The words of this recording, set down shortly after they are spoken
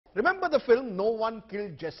Remember the film No One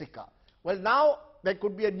Killed Jessica? Well, now there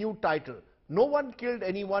could be a new title. No One Killed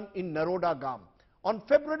Anyone in Naroda Gam. On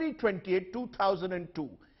February 28, 2002,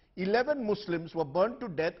 11 Muslims were burnt to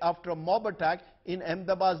death after a mob attack in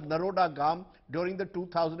Ahmedabad's Naroda Gam during the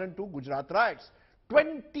 2002 Gujarat riots.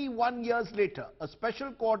 21 years later, a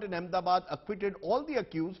special court in Ahmedabad acquitted all the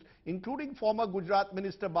accused, including former Gujarat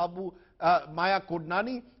Minister Maya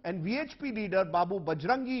Kodnani and VHP leader Babu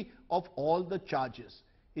Bajrangi, of all the charges.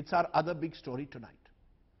 It's our other big story tonight.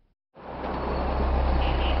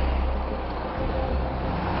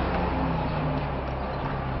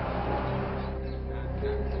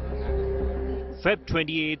 Feb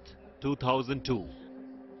 28, 2002.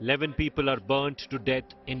 11 people are burnt to death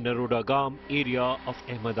in Naroda Gam area of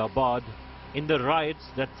Ahmedabad in the riots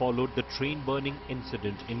that followed the train burning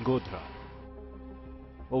incident in Godhra.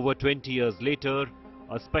 Over 20 years later,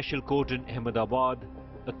 a special court in Ahmedabad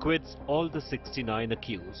acquits all the 69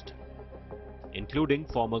 accused, including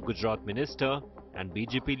former Gujarat Minister and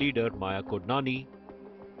BJP leader Maya Kodnani,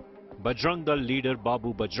 Bajrang Dal leader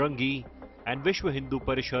Babu Bajrangi and Vishwa Hindu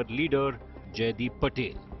Parishad leader Jaideep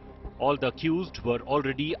Patel. All the accused were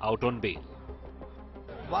already out on bail.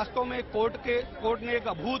 वास्तव में court ने एक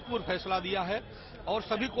अभूतपूर्व फैसला दिया है और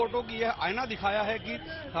सभी कोर्टों की यह आईना दिखाया है कि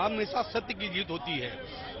हमेशा सत्य की जीत होती है।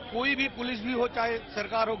 कोई भी पुलिस भी हो चाहे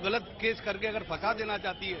सरकार हो, गलत केस करके अगर फंसा देना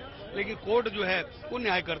चाहती है, लेकिन कोर्ट जो है वो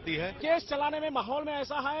न्याय करती है। केस चलाने में माहौल में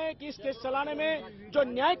ऐसा है कि इस केस चलाने में जो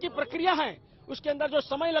न्याय की प्रक्रिया है उसके अंदर जो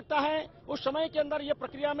समय लगता है, उस समय के अंदर ये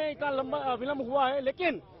प्रक्रिया में इतना लंबा विलंब हुआ है,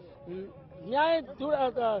 लेकिन न्याय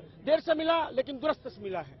देर से मिला लेकिन दुरुस्त से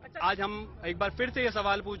मिला है। आज हम एक बार फिर से ये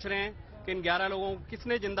सवाल पूछ रहे हैं कि इन 11 लोगों को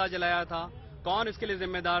किसने जिंदा जलाया था, कौन इसके लिए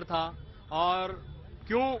जिम्मेदार था और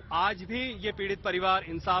क्यों आज भी ये पीड़ित परिवार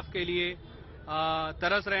इंसाफ के लिए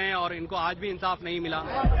तरस रहे हैं और इनको आज भी इंसाफ नहीं मिला।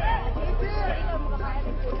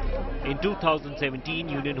 In 2017,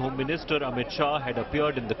 Union Home Minister Amit Shah had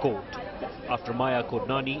appeared in the court after Maya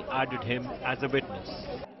Kodnani added him as a witness.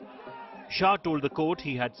 Shah told the court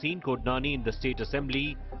he had seen Kodnani in the State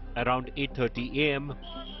Assembly around 8:30 a.m.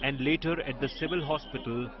 and later at the civil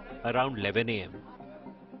hospital around 11 a.m.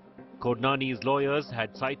 Kodnani's lawyers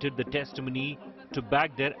had cited the testimony to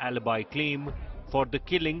back their alibi claim for the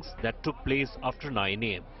killings that took place after 9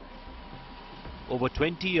 a.m. Over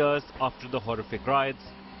 20 years after the horrific riots,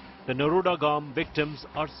 the Naroda Gam victims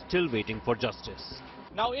are still waiting for justice.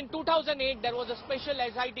 Now in 2008 there was a special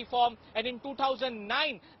SIT form and in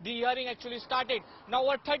 2009 the hearing actually started. Now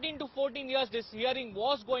over 13 to 14 years this hearing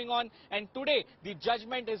was going on and today the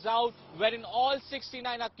judgment is out wherein all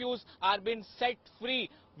 69 accused are being set free,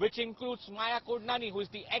 which includes Maya Kodnani, who is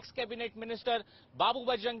the ex-cabinet minister, Babu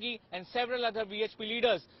Bajrangi and several other VHP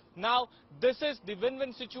leaders. Now this is the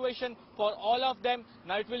win-win situation for all of them.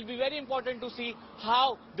 Now it will be very important to see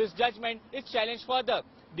how this judgment is challenged further.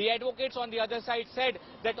 The advocates on the other side said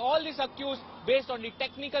that all these accused, based on the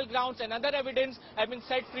technical grounds and other evidence, have been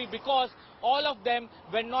set free because all of them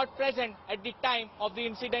were not present at the time of the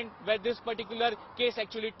incident where this particular case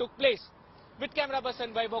actually took place. With camera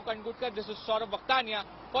person Vaibhav Kandgutkar, this is Saurabh Vakhtania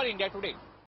for India Today.